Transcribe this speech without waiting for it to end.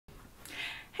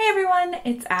everyone,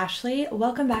 it's Ashley.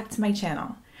 Welcome back to my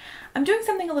channel. I'm doing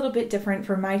something a little bit different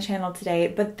for my channel today,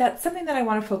 but that's something that I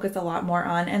want to focus a lot more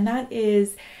on, and that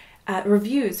is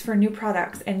reviews for new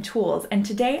products and tools. And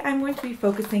today I'm going to be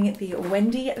focusing the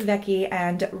Wendy, Vecchi,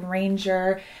 and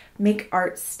Ranger Make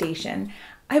Art Station.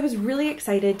 I was really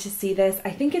excited to see this. I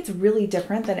think it's really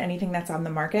different than anything that's on the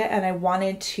market, and I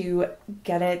wanted to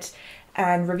get it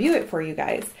and review it for you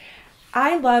guys.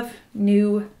 I love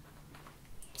new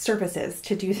surfaces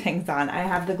to do things on. I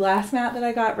have the glass mat that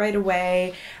I got right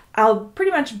away. I'll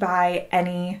pretty much buy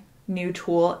any new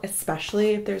tool,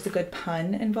 especially if there's a good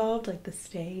pun involved, like the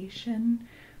Stay-Tion.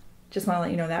 Just want to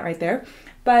let you know that right there.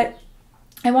 But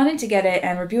I wanted to get it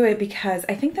and review it because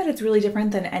I think that it's really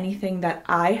different than anything that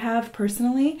I have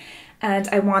personally, and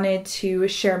I wanted to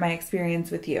share my experience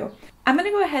with you. I'm going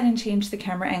to go ahead and change the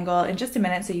camera angle in just a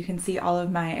minute so you can see all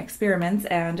of my experiments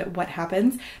and what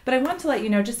happens, but I want to let you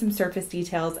know just some surface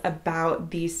details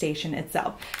about the station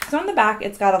itself. So on the back,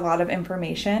 it's got a lot of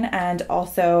information, and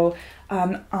also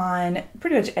on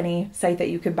pretty much any site that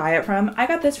you could buy it from. I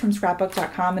got this from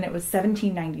scrapbook.com and it was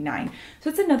 $17.99. So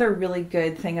it's another really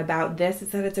good thing about this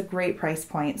is that it's a great price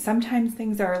point. Sometimes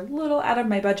things are a little out of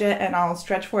my budget and I'll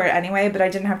stretch for it anyway, but I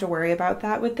didn't have to worry about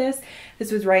that with this.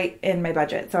 This was right in my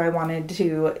budget, so I wanted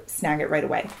to snag it right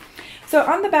away. So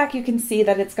on the back you can see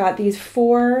that it's got these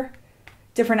 4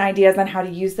 different ideas on how to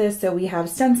use this. So we have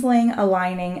stenciling,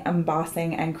 aligning,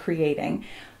 embossing, and creating.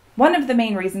 One of the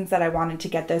main reasons that I wanted to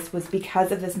get this was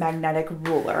because of this magnetic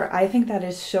ruler. I think that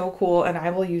is so cool and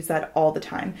I will use that all the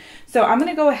time. So I'm going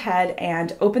to go ahead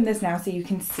and open this now so you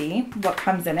can see what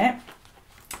comes in it.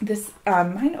 This,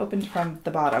 mine opened from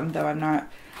the bottom, though I don't know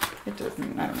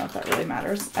if that really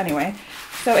matters. Anyway,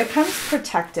 so it comes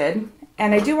protected,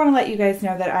 and I do want to let you guys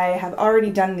know that I have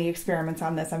already done the experiments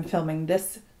on this. I'm filming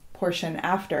this portion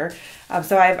after,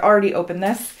 so I've already opened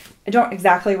this. I don't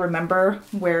exactly remember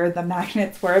where the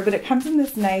magnets were, but it comes in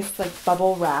this nice like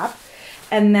bubble wrap,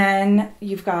 and then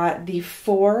you've got the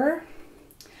 4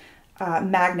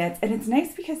 magnets, and it's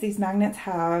nice because these magnets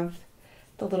have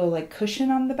the little like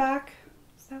cushion on the back.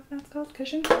 Is that what that's called?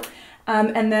 Cushion?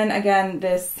 And then again,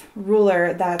 this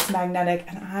ruler that's magnetic,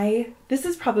 and this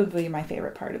is probably my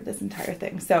favorite part of this entire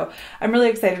thing. So I'm really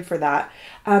excited for that.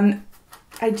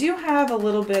 I do have a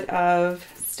little bit of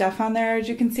stuff on there, as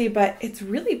you can see, but it's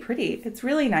really pretty. It's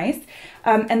really nice.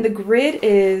 And the grid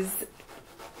is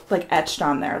like etched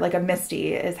on there, like a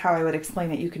misty is how I would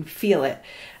explain it. You can feel it,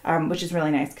 which is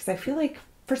really nice because I feel like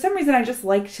for some reason I just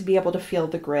like to be able to feel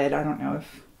the grid. I don't know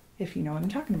if you know what I'm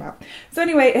talking about. So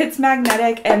anyway, it's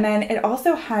magnetic, and then it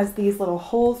also has these little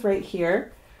holes right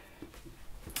here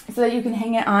so that you can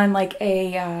hang it on like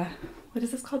a, what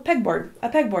is this called? Pegboard. A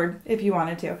pegboard if you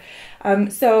wanted to.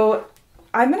 So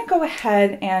I'm going to go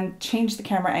ahead and change the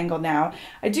camera angle now.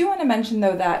 I do want to mention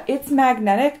though that it's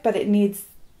magnetic, but it needs,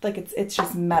 like it's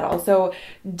just metal. So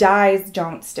dyes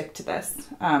don't stick to this.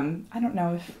 I don't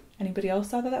know if anybody else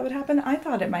thought that would happen. I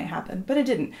thought it might happen, but it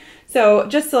didn't. So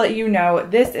just to let you know,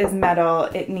 this is metal.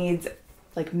 It needs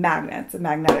like magnets, a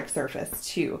magnetic surface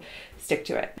to stick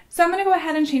to it. So I'm going to go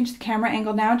ahead and change the camera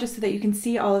angle now just so that you can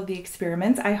see all of the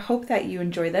experiments. I hope that you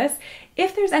enjoy this.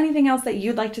 If there's anything else that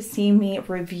you'd like to see me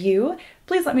review,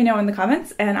 please let me know in the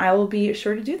comments and I will be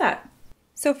sure to do that.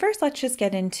 So first, let's just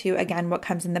get into, again, what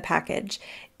comes in the package.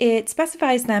 It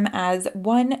specifies them as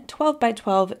 1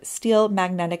 12x12 steel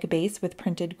magnetic base with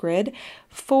printed grid,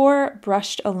 4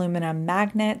 brushed aluminum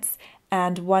magnets,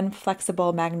 and 1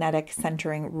 flexible magnetic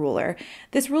centering ruler.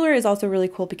 This ruler is also really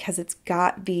cool because it's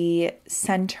got the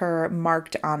center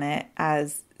marked on it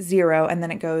as 0, and then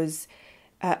it goes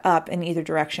up in either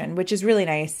direction, which is really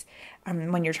nice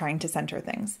when you're trying to center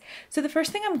things. So the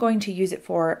first thing I'm going to use it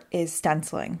for is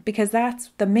stenciling, because that's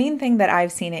the main thing that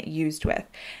I've seen it used with.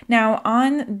 Now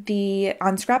on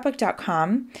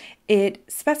scrapbook.com, it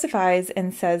specifies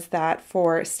and says that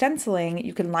for stenciling,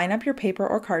 you can line up your paper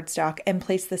or cardstock and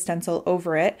place the stencil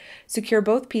over it, secure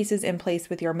both pieces in place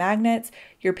with your magnets.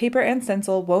 Your paper and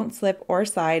stencil won't slip or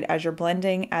slide as you're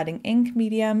blending, adding ink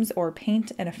mediums, or paint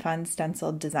in a fun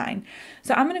stenciled design.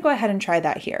 So I'm going to go ahead and try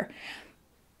that here.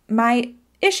 My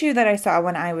issue that I saw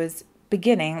when I was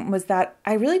beginning was that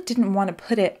I really didn't want to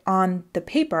put it on the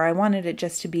paper. I wanted it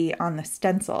just to be on the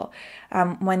stencil.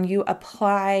 When you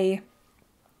apply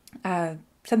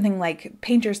something like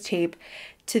painter's tape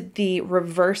to the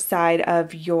reverse side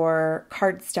of your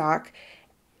cardstock,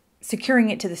 securing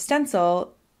it to the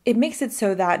stencil, it makes it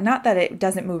so that not that it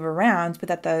doesn't move around, but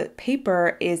that the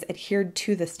paper is adhered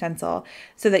to the stencil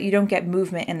so that you don't get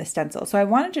movement in the stencil. So I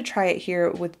wanted to try it here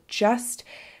with just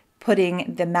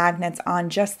putting the magnets on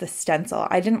just the stencil.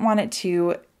 I didn't want it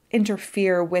to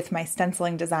interfere with my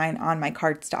stenciling design on my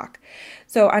cardstock.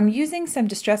 So I'm using some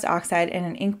Distress Oxide and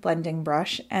an ink blending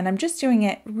brush, and I'm just doing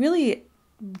it really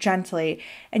gently,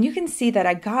 and you can see that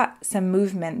I got some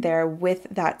movement there with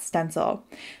that stencil.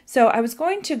 So I was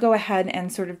going to go ahead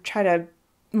and sort of try to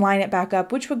line it back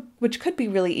up, which could be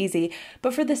really easy,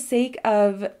 but for the sake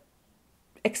of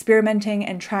experimenting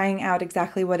and trying out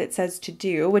exactly what it says to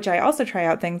do, which I also try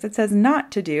out things it says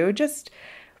not to do, just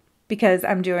because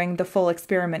I'm doing the full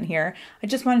experiment here, I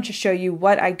just wanted to show you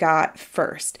what I got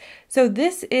first. So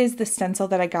this is the stencil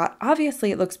that I got.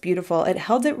 Obviously it looks beautiful. It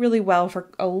held it really well for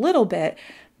a little bit,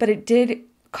 but it did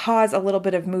cause a little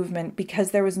bit of movement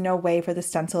because there was no way for the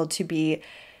stencil to be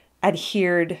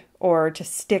adhered or to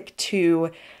stick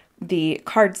to the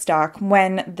cardstock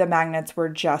when the magnets were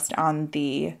just on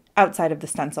the outside of the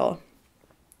stencil.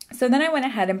 So then I went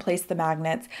ahead and placed the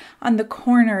magnets on the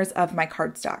corners of my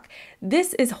cardstock.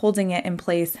 This is holding it in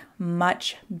place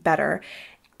much better.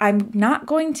 I'm not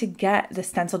going to get the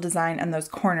stencil design on those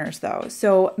corners though.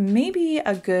 So maybe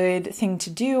a good thing to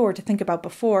do or to think about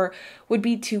before would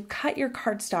be to cut your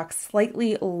cardstock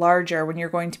slightly larger when you're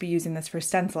going to be using this for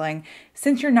stenciling,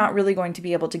 since you're not really going to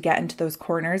be able to get into those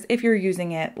corners if you're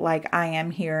using it like I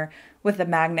am here with the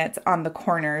magnets on the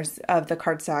corners of the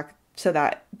cardstock so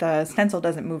that the stencil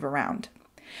doesn't move around.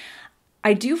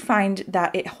 I do find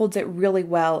that it holds it really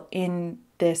well in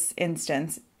this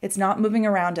instance. It's not moving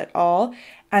around at all,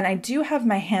 and I do have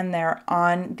my hand there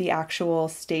on the actual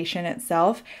station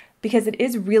itself because it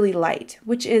is really light,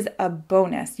 which is a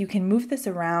bonus. You can move this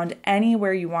around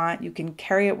anywhere you want. You can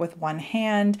carry it with one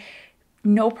hand,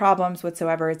 no problems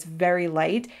whatsoever. It's very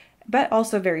light, but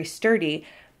also very sturdy.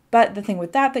 But the thing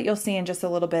with that you'll see in just a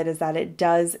little bit is that it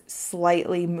does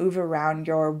slightly move around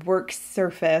your work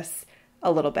surface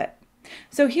a little bit.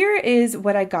 So here is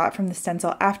what I got from the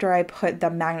stencil after I put the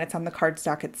magnets on the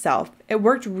cardstock itself. It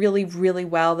worked really, really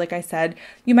well. Like I said,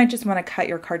 you might just want to cut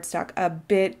your cardstock a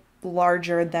bit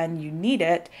larger than you need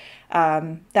it.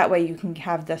 That way you can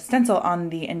have the stencil on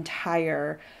the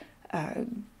entire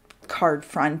card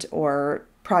front or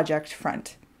project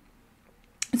front.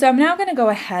 So I'm now going to go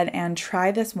ahead and try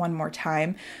this one more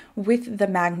time with the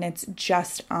magnets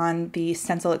just on the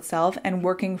stencil itself and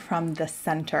working from the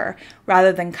center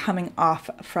rather than coming off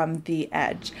from the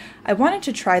edge. I wanted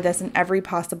to try this in every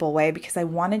possible way because I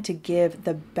wanted to give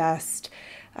the best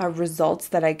results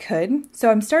that I could. So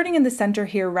I'm starting in the center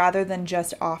here rather than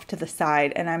just off to the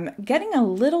side, and I'm getting a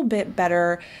little bit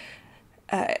better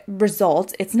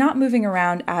result. It's not moving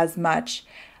around as much.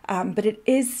 But it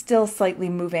is still slightly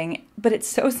moving, but it's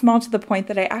so small to the point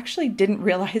that I actually didn't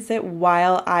realize it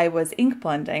while I was ink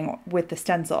blending with the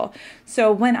stencil.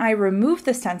 So when I remove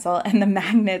the stencil and the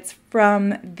magnets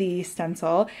from the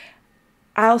stencil,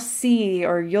 I'll see,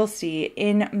 or you'll see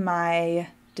in my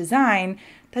design,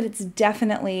 that it's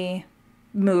definitely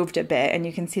moved a bit. And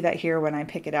you can see that here when I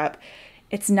pick it up.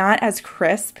 It's not as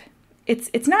crisp.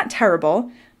 It's not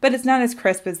terrible, but it's not as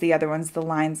crisp as the other ones. The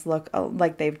lines look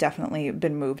like they've definitely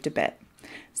been moved a bit.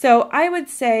 So I would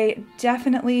say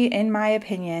definitely, in my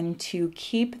opinion, to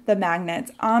keep the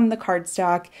magnets on the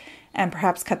cardstock and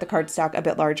perhaps cut the cardstock a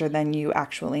bit larger than you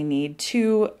actually need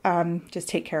to just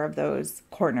take care of those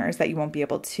corners that you won't be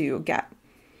able to get.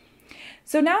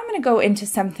 So now I'm going to go into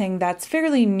something that's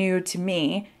fairly new to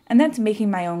me, and that's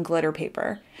making my own glitter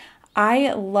paper.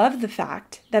 I love the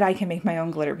fact that I can make my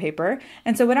own glitter paper,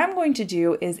 and so what I'm going to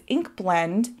do is ink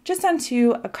blend just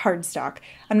onto a cardstock.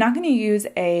 I'm not going to use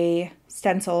a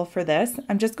stencil for this.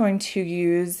 I'm just going to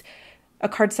use a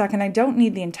cardstock, and I don't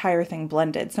need the entire thing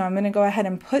blended. So I'm going to go ahead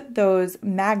and put those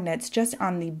magnets just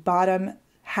on the bottom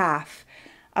half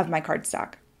of my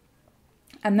cardstock.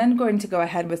 I'm then going to go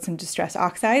ahead with some Distress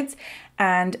Oxides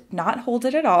and not hold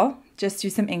it at all, just do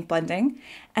some ink blending,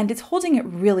 and it's holding it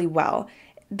really well.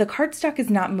 The cardstock is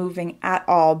not moving at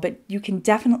all, but you can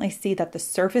definitely see that the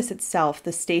surface itself,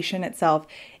 the station itself,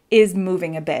 is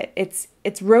moving a bit.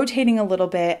 It's rotating a little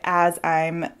bit as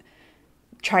I'm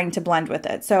trying to blend with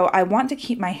it. So I want to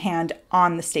keep my hand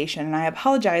on the station, and I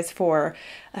apologize for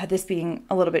this being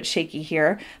a little bit shaky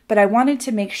here, but I wanted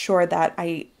to make sure that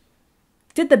I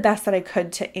did the best that I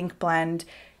could to ink blend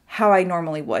how I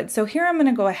normally would. So here I'm going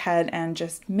to go ahead and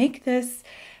just make this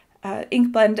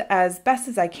ink blend as best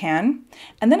as I can.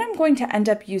 And then I'm going to end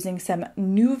up using some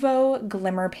Nuvo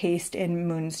Glimmer paste in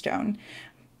Moonstone.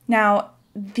 Now,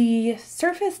 the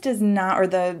surface does not, or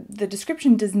the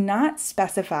description does not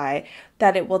specify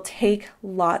that it will take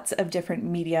lots of different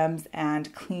mediums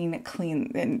and clean,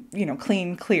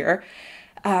 clear.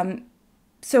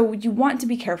 So you want to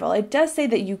be careful. It does say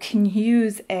that you can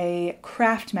use a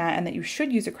craft mat and that you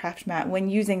should use a craft mat when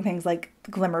using things like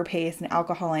glimmer paste and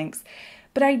alcohol inks.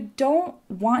 but I don't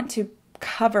want to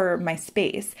cover my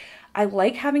space. I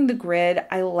like having the grid.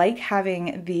 I like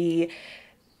having the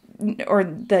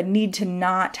need to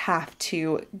not have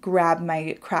to grab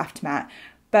my craft mat.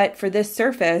 But for this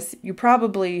surface, you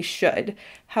probably should.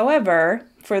 However,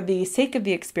 for the sake of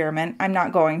the experiment, I'm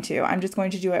not going to. I'm just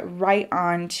going to do it right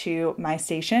onto my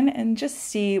station and just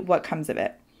see what comes of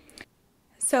it.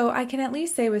 So I can at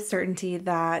least say with certainty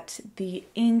that the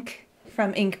ink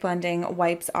from ink blending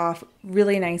wipes off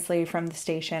really nicely from the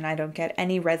station. I don't get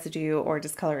any residue or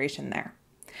discoloration there.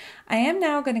 I am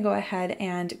now going to go ahead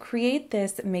and create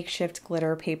this makeshift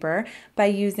glitter paper by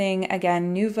using,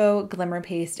 again, Nuvo Glimmer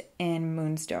Paste in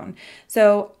Moonstone.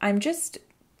 So I'm just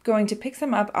going to pick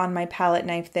some up on my palette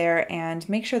knife there and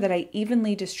make sure that I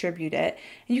evenly distribute it.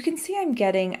 And you can see I'm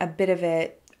getting a bit of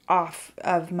it off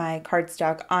of my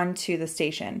cardstock onto the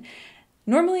station.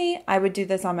 Normally, I would do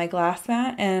this on my glass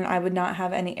mat and I would not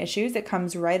have any issues. It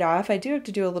comes right off. I do have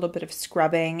to do a little bit of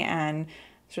scrubbing and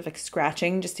sort of like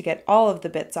scratching just to get all of the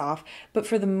bits off, but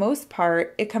for the most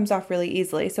part, it comes off really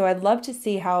easily. So I'd love to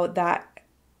see how that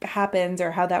happens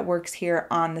or how that works here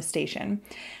on the station.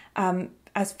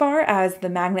 As far as the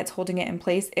magnets holding it in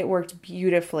place, it worked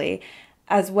beautifully,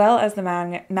 as well as the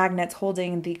magnets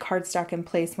holding the cardstock in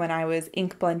place when I was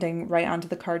ink blending right onto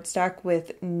the cardstock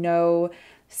with no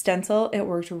stencil. It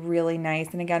worked really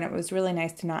nice. And again, it was really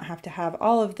nice to not have to have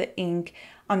all of the ink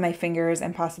on my fingers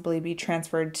and possibly be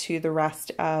transferred to the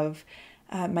rest of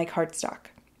my cardstock.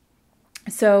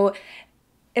 So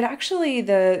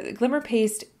the Glimmer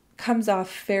Paste comes off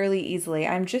fairly easily.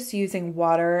 I'm just using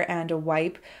water and a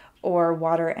wipe or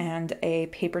water and a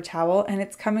paper towel, and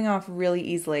it's coming off really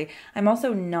easily. I'm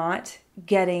also not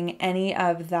getting any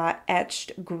of that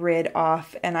etched grid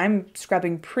off, and I'm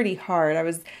scrubbing pretty hard. I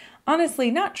was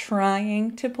honestly not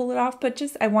trying to pull it off, but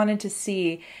just I wanted to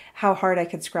see how hard I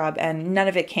could scrub, and none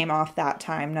of it came off that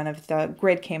time. None of the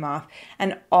grid came off,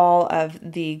 and all of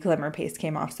the Glimmer Paste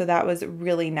came off, so that was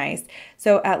really nice.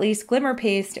 So at least Glimmer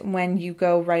Paste, when you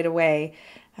go right away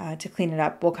to clean it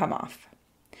up, will come off.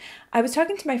 I was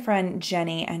talking to my friend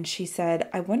Jenny, and she said,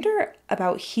 I wonder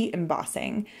about heat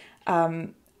embossing.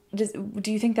 Do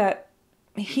you think that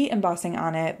heat embossing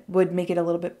on it would make it a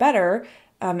little bit better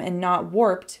and not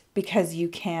warped, because you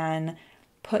can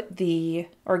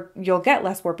you'll get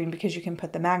less warping because you can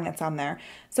put the magnets on there.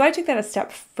 So I took that a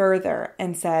step further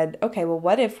and said, okay, well,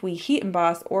 what if we heat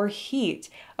emboss or heat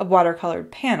a watercolored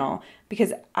panel?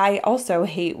 Because I also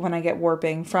hate when I get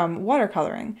warping from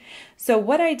watercoloring. So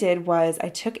what I did was I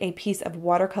took a piece of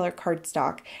watercolor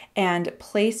cardstock and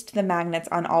placed the magnets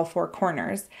on all four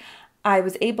corners. I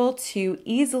was able to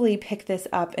easily pick this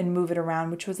up and move it around,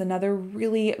 which was another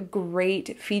really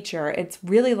great feature. It's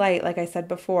really light, like I said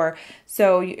before.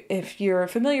 So if you're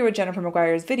familiar with Jennifer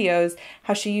McGuire's videos,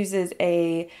 how she uses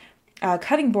a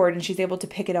cutting board and she's able to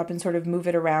pick it up and sort of move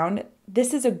it around,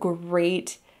 this is a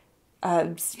great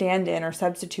stand-in or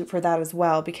substitute for that as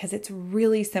well, because it's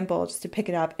really simple just to pick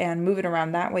it up and move it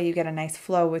around. That way you get a nice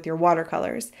flow with your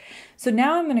watercolors. So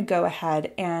now I'm going to go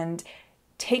ahead and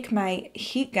take my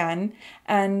heat gun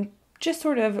and just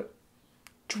sort of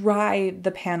dry the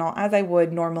panel as I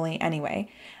would normally anyway.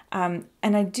 And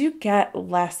I do get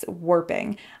less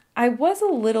warping. I was a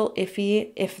little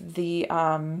iffy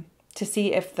to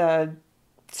see if the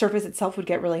surface itself would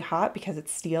get really hot because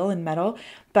it's steel and metal,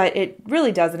 but it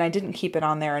really doesn't. I didn't keep it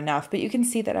on there enough, but you can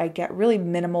see that I get really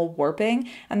minimal warping,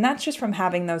 and that's just from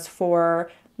having those four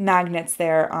magnets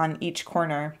there on each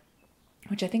corner,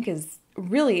 which I think is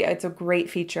it's a great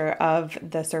feature of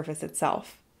the surface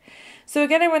itself. So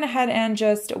again, I went ahead and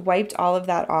just wiped all of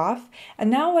that off.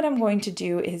 And now what I'm going to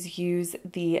do is use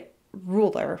the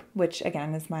ruler, which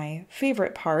again is my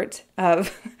favorite part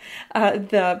of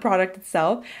the product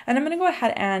itself. And I'm going to go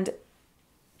ahead and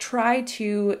try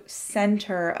to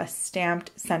center a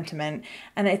stamped sentiment.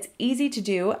 And it's easy to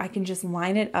do. I can just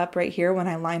line it up right here when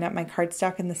I line up my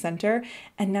cardstock in the center,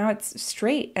 and now it's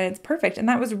straight and it's perfect. And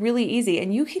that was really easy.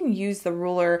 And you can use the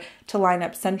ruler to line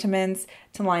up sentiments,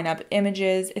 to line up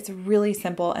images. It's really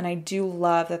simple. And I do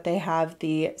love that they have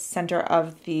the center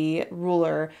of the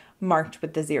ruler marked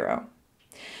with the 0.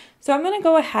 So I'm going to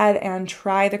go ahead and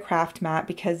try the craft mat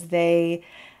because they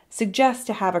suggest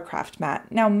to have a craft mat.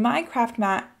 Now my craft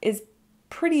mat is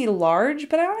pretty large,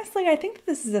 but honestly I think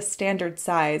this is a standard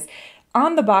size.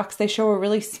 On the box they show a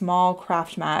really small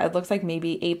craft mat. It looks like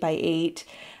maybe 8x8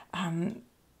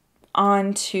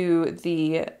 onto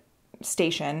the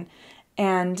station,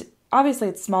 and obviously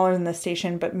it's smaller than the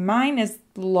Stay-Tion, but mine is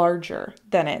larger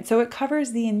than it. So it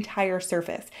covers the entire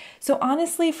surface. So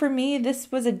honestly, for me, this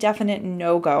was a definite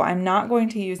no-go. I'm not going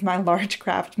to use my large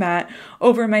craft mat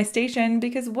over my Stay-Tion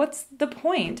because what's the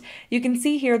point? You can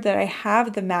see here that I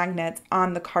have the magnets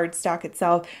on the cardstock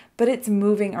itself, but it's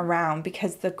moving around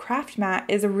because the craft mat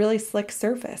is a really slick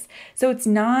surface. So it's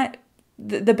not,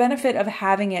 the benefit of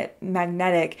having it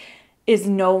magnetic is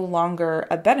no longer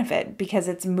a benefit because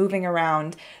it's moving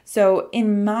around. So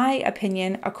in my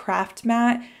opinion, a craft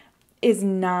mat is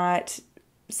not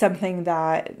something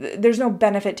that, there's no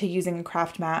benefit to using a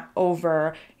craft mat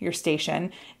over your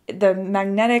Stay-Tion. The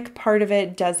magnetic part of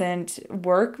it doesn't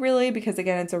work really because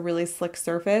again, it's a really slick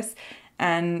surface,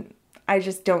 and I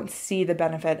just don't see the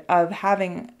benefit of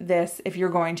having this if you're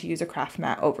going to use a craft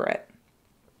mat over it.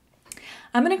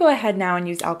 I'm going to go ahead now and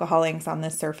use alcohol inks on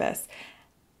this surface.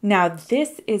 Now,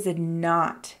 this is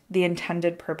not the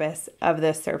intended purpose of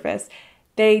this surface.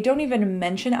 They don't even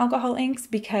mention alcohol inks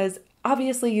because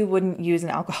obviously you wouldn't use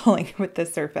an alcohol ink with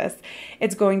this surface.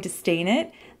 It's going to stain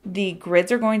it, the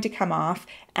grids are going to come off,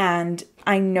 and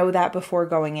I know that before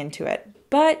going into it.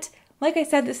 But like I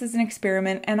said, this is an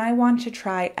experiment and I want to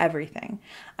try everything.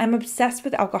 I'm obsessed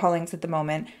with alcohol inks at the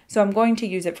moment, so I'm going to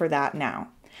use it for that now.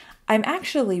 I'm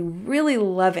actually really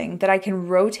loving that I can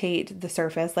rotate the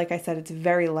surface. Like I said, it's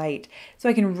very light, so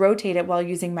I can rotate it while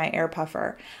using my air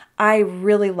puffer. I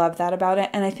really love that about it,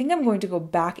 and I think I'm going to go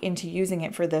back into using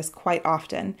it for this quite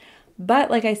often. But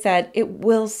like I said, it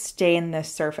will stain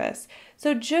this surface.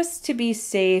 So just to be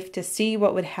safe, to see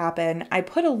what would happen, I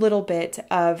put a little bit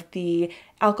of the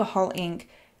alcohol ink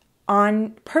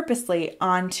purposely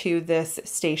onto this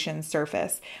Stay-Tion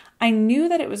surface. I knew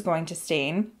that it was going to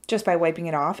stain just by wiping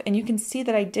it off, and you can see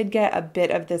that I did get a bit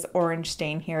of this orange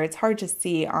stain here. It's hard to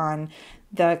see on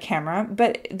the camera,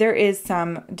 but there is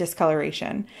some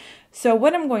discoloration. So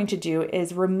what I'm going to do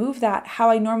is remove that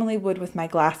how I normally would with my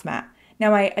glass mat.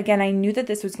 Now, I knew that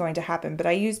this was going to happen, but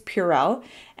I used Purell,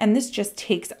 and this just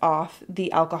takes off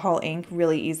the alcohol ink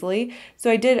really easily.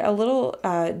 So I did a little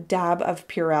dab of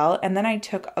Purell, and then I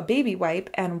took a baby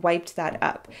wipe and wiped that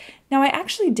up. Now, I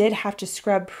actually did have to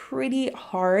scrub pretty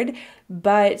hard,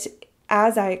 but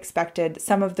as I expected,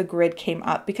 some of the grid came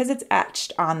up because it's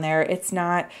etched on there. It's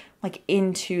not like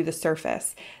into the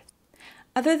surface.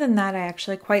 Other than that, I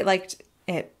actually quite liked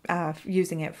it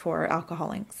using it for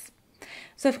alcohol inks.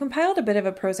 So I've compiled a bit of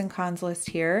a pros and cons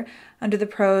list here. Under the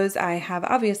pros, I have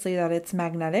obviously that it's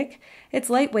magnetic.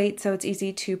 It's lightweight, so it's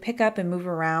easy to pick up and move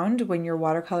around when you're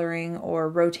watercoloring or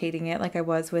rotating it like I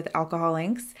was with alcohol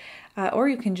inks. Or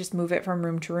you can just move it from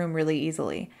room to room really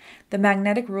easily. The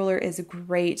magnetic ruler is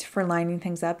great for lining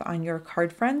things up on your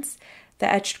card fronts. The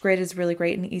etched grid is really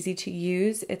great and easy to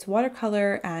use. It's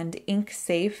watercolor and ink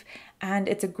safe, and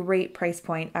it's a great price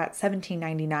point at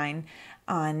 $17.99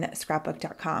 on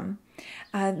scrapbook.com.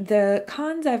 The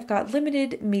cons, I've got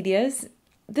limited medias.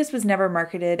 This was never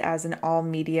marketed as an all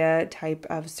media type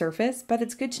of surface, but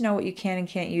it's good to know what you can and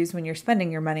can't use when you're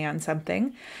spending your money on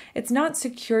something. It's not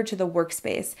secure to the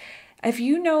workspace. If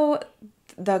you know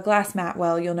the glass mat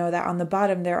well, you'll know that on the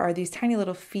bottom there are these tiny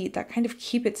little feet that kind of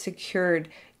keep it secured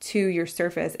to your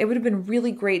surface. It would have been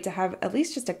really great to have at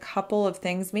least just a couple of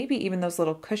things, maybe even those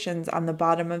little cushions on the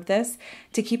bottom of this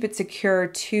to keep it secure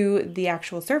to the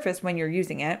actual surface when you're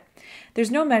using it.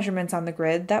 There's no measurements on the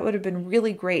grid. That would have been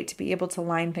really great to be able to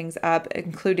line things up,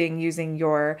 including using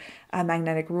your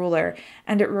magnetic ruler,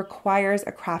 and it requires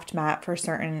a craft mat for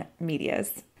certain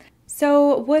medias.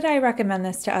 So would I recommend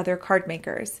this to other card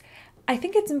makers? I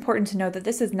think it's important to know that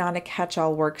this is not a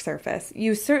catch-all work surface.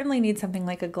 You certainly need something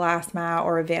like a glass mat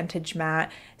or a vantage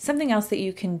mat, something else that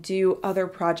you can do other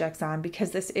projects on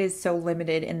because this is so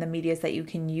limited in the medias that you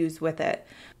can use with it.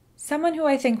 Someone who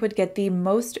I think would get the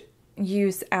most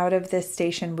use out of this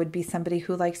Stay-Tion would be somebody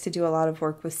who likes to do a lot of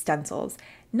work with stencils,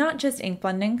 not just ink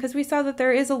blending, because we saw that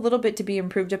there is a little bit to be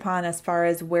improved upon as far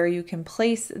as where you can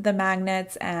place the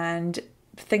magnets and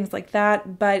things like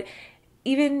that, but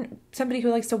even somebody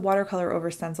who likes to watercolor over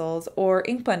stencils or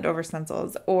ink blend over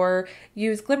stencils or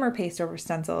use glimmer paste over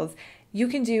stencils, you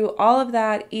can do all of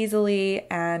that easily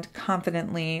and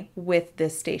confidently with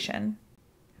this Stay-Tion.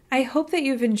 I hope that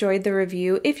you've enjoyed the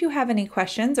review. If you have any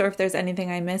questions or if there's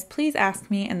anything I missed, please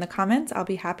ask me in the comments. I'll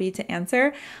be happy to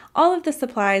answer. All of the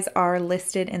supplies are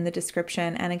listed in the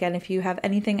description. And again, if you have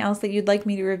anything else that you'd like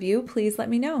me to review, please let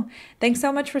me know. Thanks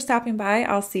so much for stopping by.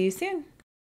 I'll see you soon.